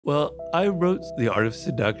Well, I wrote The Art of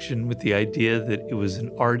Seduction with the idea that it was an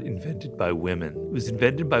art invented by women. It was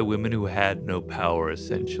invented by women who had no power,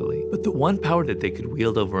 essentially. But the one power that they could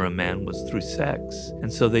wield over a man was through sex.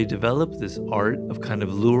 And so they developed this art of kind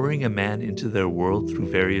of luring a man into their world through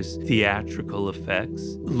various theatrical effects.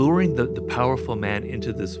 Luring the powerful man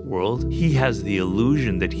into this world, he has the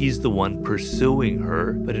illusion that he's the one pursuing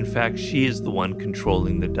her, but in fact, she is the one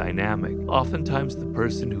controlling the dynamic. Oftentimes, the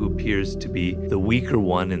person who appears to be the weaker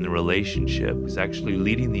one in the relationship is actually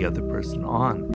leading the other person on.